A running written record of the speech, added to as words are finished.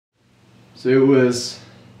So it was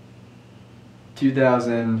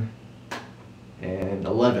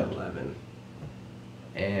 2011,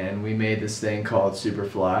 and we made this thing called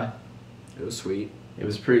Superfly. It was sweet. It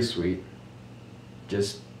was pretty sweet.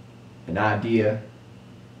 Just an idea.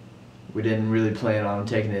 We didn't really plan on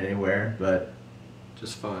taking it anywhere, but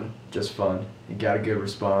Just fun. just fun. It got a good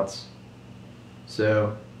response.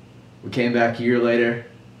 So we came back a year later,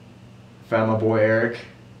 found my boy Eric,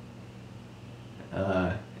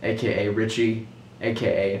 aka Richie,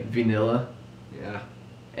 aka Vanilla, Yeah.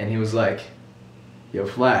 and he was like, "Yo,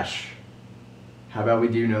 Flash, how about we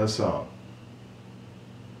do another song?"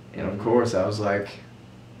 And of course I was like,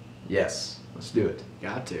 "Yes, let's do it."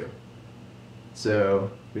 Got to. So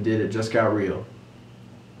we did It Just Got Real.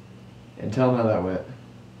 And tell them how that went.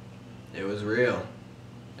 It was real.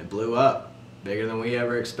 It blew up. Bigger than we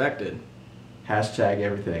ever expected. Hashtag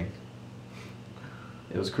everything.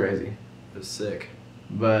 It was crazy. It was sick.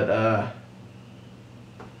 But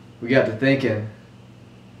we got to thinking,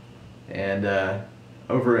 and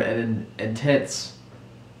over an intense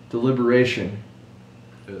deliberation,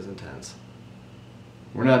 It was intense.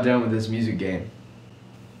 we're not done with this music game.